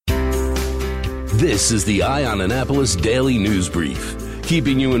This is the Eye on Annapolis Daily News Brief,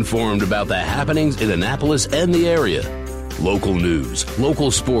 keeping you informed about the happenings in Annapolis and the area. Local news,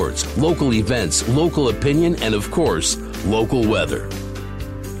 local sports, local events, local opinion, and of course, local weather.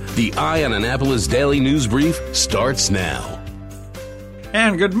 The Eye on Annapolis Daily News Brief starts now.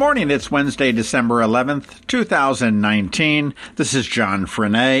 And good morning. It's Wednesday, December 11th, 2019. This is John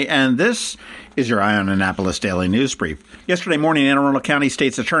Frenaye, and this is your Eye on Annapolis Daily News Brief. Yesterday morning, Anne Arundel County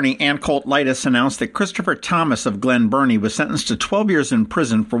State's Attorney Ann Colt-Litis announced that Christopher Thomas of Glen Burnie was sentenced to 12 years in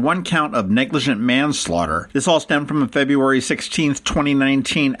prison for one count of negligent manslaughter. This all stemmed from a February 16,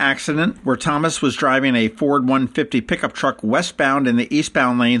 2019 accident where Thomas was driving a Ford 150 pickup truck westbound in the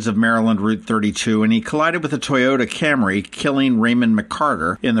eastbound lanes of Maryland Route 32, and he collided with a Toyota Camry, killing Raymond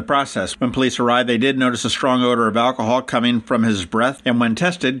McCarter in the process. When police arrived, they did notice a strong odor of alcohol coming from his breath, and when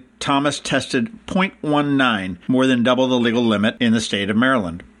tested, Thomas tested .19, more than double the legal limit in the state of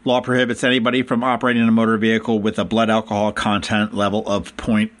Maryland. Law prohibits anybody from operating a motor vehicle with a blood alcohol content level of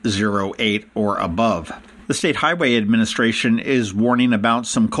 .08 or above. The State Highway Administration is warning about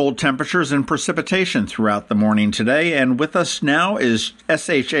some cold temperatures and precipitation throughout the morning today, and with us now is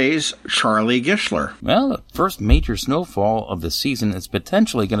SHA's Charlie Gishler. Well, the first major snowfall of the season is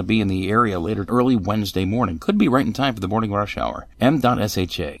potentially going to be in the area later early Wednesday morning. Could be right in time for the morning rush hour.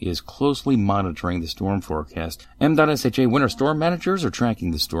 M.SHA is closely monitoring the storm forecast. M.SHA winter storm managers are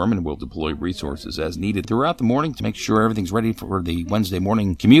tracking the storm and will deploy resources as needed throughout the morning to make sure everything's ready for the Wednesday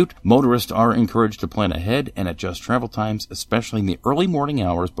morning commute. Motorists are encouraged to plan ahead and adjust travel times, especially in the early morning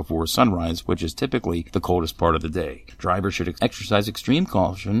hours before sunrise, which is typically the coldest part of the day. Drivers should exercise extreme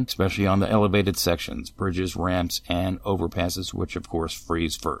caution, especially on the elevated sections, bridges, ramps, and overpasses, which of course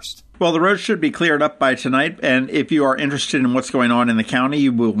freeze first. Well, the roads should be cleared up by tonight, and if you are interested in what's going on in the county,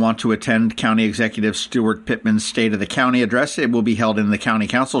 you will want to attend County Executive Stuart Pittman's State of the County address. It will be held in the County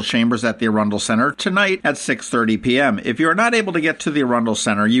Council chambers at the Arundel Center tonight at 6:30 p.m. If you are not able to get to the Arundel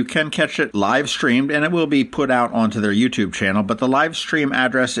Center, you can catch it live streamed, and it will be put out onto their YouTube channel, but the live stream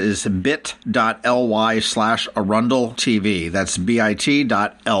address is bit.ly/ArundelTV. That's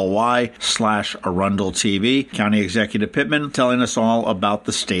bit.ly/ArundelTV. County Executive Pittman telling us all about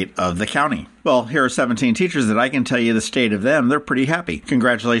the state of the county. Well, here are 17 teachers that I can tell you the state of them. They're pretty happy.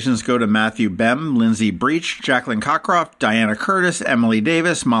 Congratulations go to Matthew Bem, Lindsay Breach, Jacqueline Cockcroft, Diana Curtis, Emily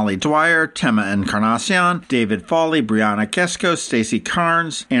Davis, Molly Dwyer, Tema Encarnacion, David Fawley, Brianna Kesko, Stacy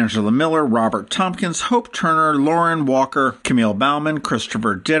Carnes, Angela Miller, Robert Tompkins, Hope Turner, Lauren Walker, Camille Bauman,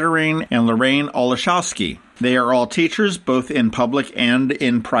 Christopher Dittering, and Lorraine Oleszowski. They are all teachers, both in public and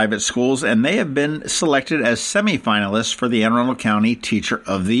in private schools, and they have been selected as semi-finalists for the Anne Arundel County Teacher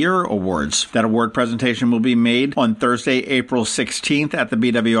of the Year Awards. That award presentation will be made on Thursday, April 16th at the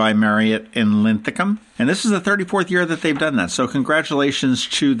BWI Marriott in Linthicum. And this is the 34th year that they've done that. So congratulations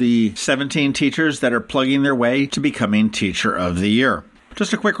to the 17 teachers that are plugging their way to becoming Teacher of the Year.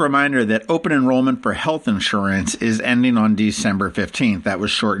 Just a quick reminder that open enrollment for health insurance is ending on December 15th. That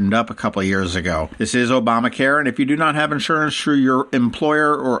was shortened up a couple of years ago. This is Obamacare, and if you do not have insurance through your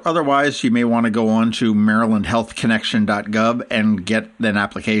employer or otherwise, you may want to go on to marylandhealthconnection.gov and get an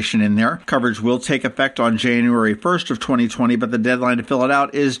application in there. Coverage will take effect on January 1st of 2020, but the deadline to fill it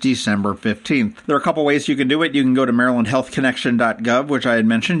out is December 15th. There are a couple ways you can do it. You can go to marylandhealthconnection.gov, which I had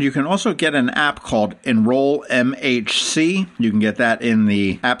mentioned. You can also get an app called Enroll MHC. You can get that in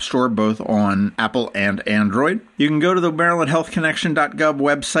the App Store, both on Apple and Android. You can go to the marylandhealthconnection.gov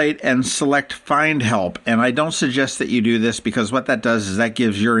website and select Find Help. And I don't suggest that you do this because what that does is that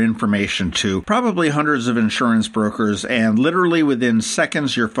gives your information to probably hundreds of insurance brokers, and literally within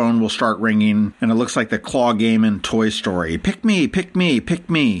seconds your phone will start ringing and it looks like the claw game in Toy Story. Pick me, pick me,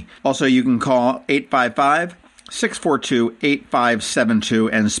 pick me. Also, you can call 855-642-8572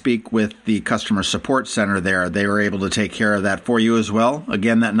 and speak with the customer support center there. They were able to take care of that for you as well.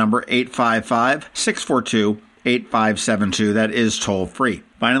 Again, that number 855-642-8572. That is toll free.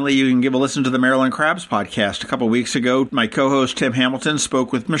 Finally, you can give a listen to the Maryland Crabs podcast. A couple weeks ago, my co-host Tim Hamilton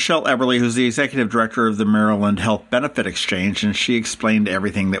spoke with Michelle Everly, who's the executive director of the Maryland Health Benefit Exchange, and she explained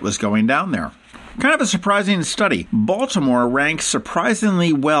everything that was going down there. Kind of a surprising study. Baltimore ranks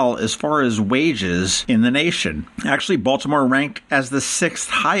surprisingly well as far as wages in the nation. Actually, Baltimore ranked as the 6th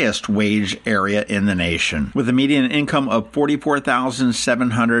highest wage area in the nation, with a median income of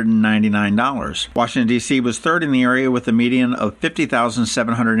 $44,799. Washington, D.C. was 3rd in the area with a median of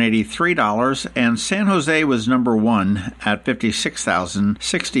 $50,783, and San Jose was number 1 at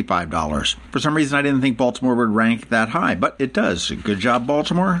 $56,065. For some reason, I didn't think Baltimore would rank that high, but it does. Good job,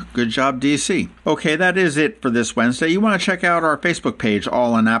 Baltimore. Good job, D.C. Okay, that is it for this Wednesday. You want to check out our Facebook page,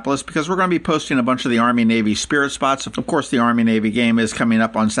 All Annapolis, because we're going to be posting a bunch of the Army-Navy Spirit Spots. Of course, the Army-Navy game is coming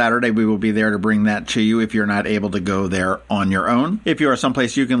up on Saturday. We will be there to bring that to you if you're not able to go there on your own. If you are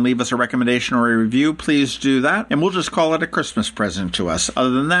someplace you can leave us a recommendation or a review, please do that, and we'll just call it a Christmas present to us. Other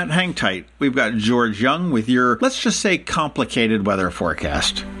than that, hang tight. We've got George Young with your, let's just say, complicated weather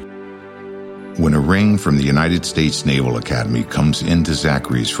forecast. When a ring from the United States Naval Academy comes into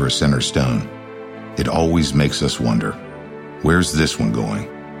Zachary's for a center stone, it always makes us wonder, where's this one going?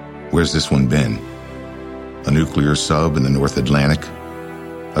 Where's this one been? A nuclear sub in the North Atlantic?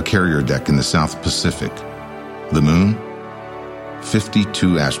 A carrier deck in the South Pacific? The moon?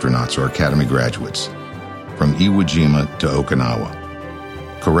 52 astronauts are Academy graduates, from Iwo Jima to Okinawa,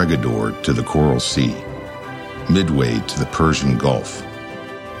 Corregidor to the Coral Sea, Midway to the Persian Gulf,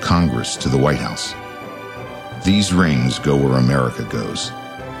 Congress to the White House. These rings go where America goes.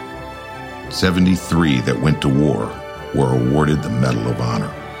 73 that went to war were awarded the Medal of Honor.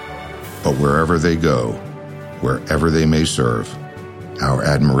 But wherever they go, wherever they may serve, our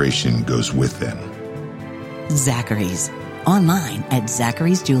admiration goes with them. Zachary's. Online at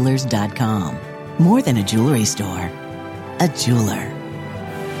zacharysjewelers.com. More than a jewelry store, a jeweler.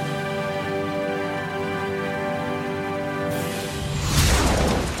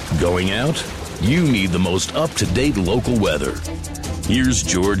 Going out? You need the most up-to-date local weather. Here's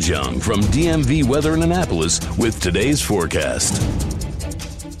George Young from DMV Weather in Annapolis with today's forecast.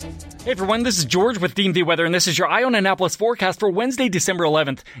 Hey everyone, this is George with DMV Weather, and this is your Eye on Annapolis forecast for Wednesday, December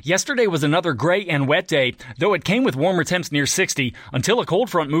 11th. Yesterday was another gray and wet day, though it came with warmer temps near 60, until a cold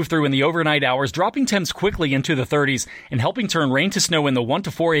front moved through in the overnight hours, dropping temps quickly into the 30s and helping turn rain to snow in the 1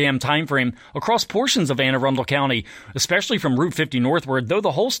 to 4 a.m. time frame across portions of Anne Arundel County, especially from Route 50 northward, though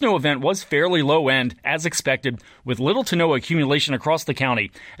the whole snow event was fairly low end, as expected, with little to no accumulation across the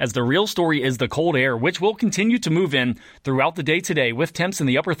county, as the real story is the cold air, which will continue to move in throughout the day today, with temps in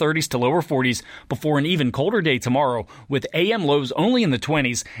the upper 30s to lower 40s before an even colder day tomorrow, with AM lows only in the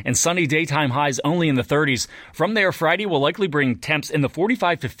 20s and sunny daytime highs only in the 30s. From there, Friday will likely bring temps in the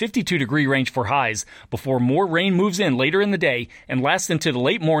 45 to 52 degree range for highs before more rain moves in later in the day and lasts into the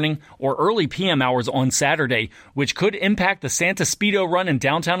late morning or early PM hours on Saturday, which could impact the Santa Speedo run in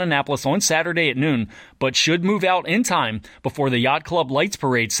downtown Annapolis on Saturday at noon, but should move out in time before the Yacht Club Lights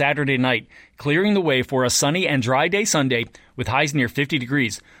Parade Saturday night, clearing the way for a sunny and dry day Sunday with highs near 50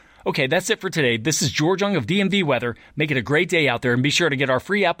 degrees. Okay, that's it for today. This is George Young of DMV Weather. Make it a great day out there, and be sure to get our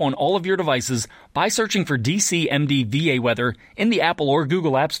free app on all of your devices by searching for DCMD VA Weather in the Apple or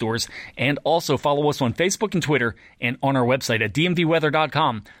Google App Stores, and also follow us on Facebook and Twitter and on our website at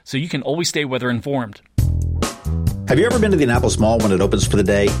dmvweather.com so you can always stay weather informed. Have you ever been to the Annapolis Mall when it opens for the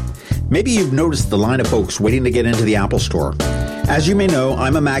day? Maybe you've noticed the line of folks waiting to get into the Apple Store. As you may know,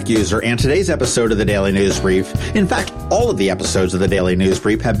 I'm a Mac user, and today's episode of the Daily News Brief, in fact, all of the episodes of the Daily News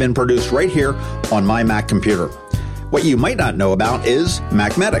Brief have been produced right here on my Mac computer. What you might not know about is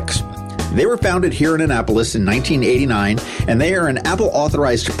MacMedics. They were founded here in Annapolis in 1989, and they are an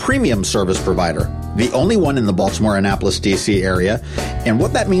Apple-authorized premium service provider, the only one in the Baltimore-Annapolis, D.C. area. And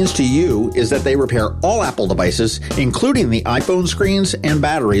what that means to you is that they repair all Apple devices, including the iPhone screens and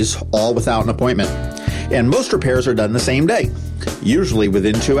batteries, all without an appointment. And most repairs are done the same day, usually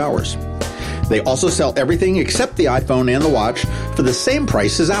within 2 hours. They also sell everything except the iPhone and the watch for the same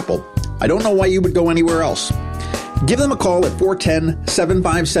price as Apple. I don't know why you would go anywhere else. Give them a call at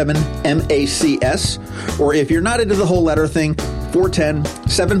 410-757-MACS, or if you're not into the whole letter thing,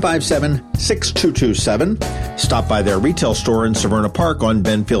 410-757-6227. Stop by their retail store in Severna Park on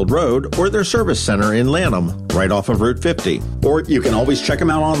Benfield Road, or their service center in Lanham, right off of Route 50. Or you can always check them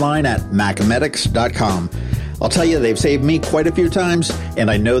out online at macmedics.com. I'll tell you, they've saved me quite a few times,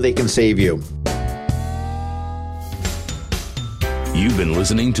 and I know they can save you. You've been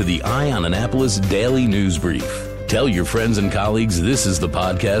listening to the Eye on Annapolis Daily News Brief. Tell your friends and colleagues this is the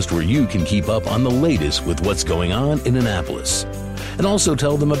podcast where you can keep up on the latest with what's going on in Annapolis. And also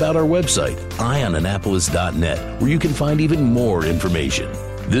tell them about our website, eyeonannapolis.net, where you can find even more information.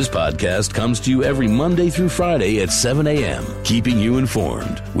 This podcast comes to you every Monday through Friday at 7 a.m., keeping you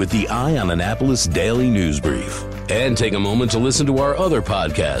informed with the Eye on Annapolis Daily News Brief. And take a moment to listen to our other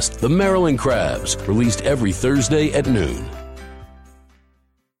podcast, The Maryland Crabs, released every Thursday at noon.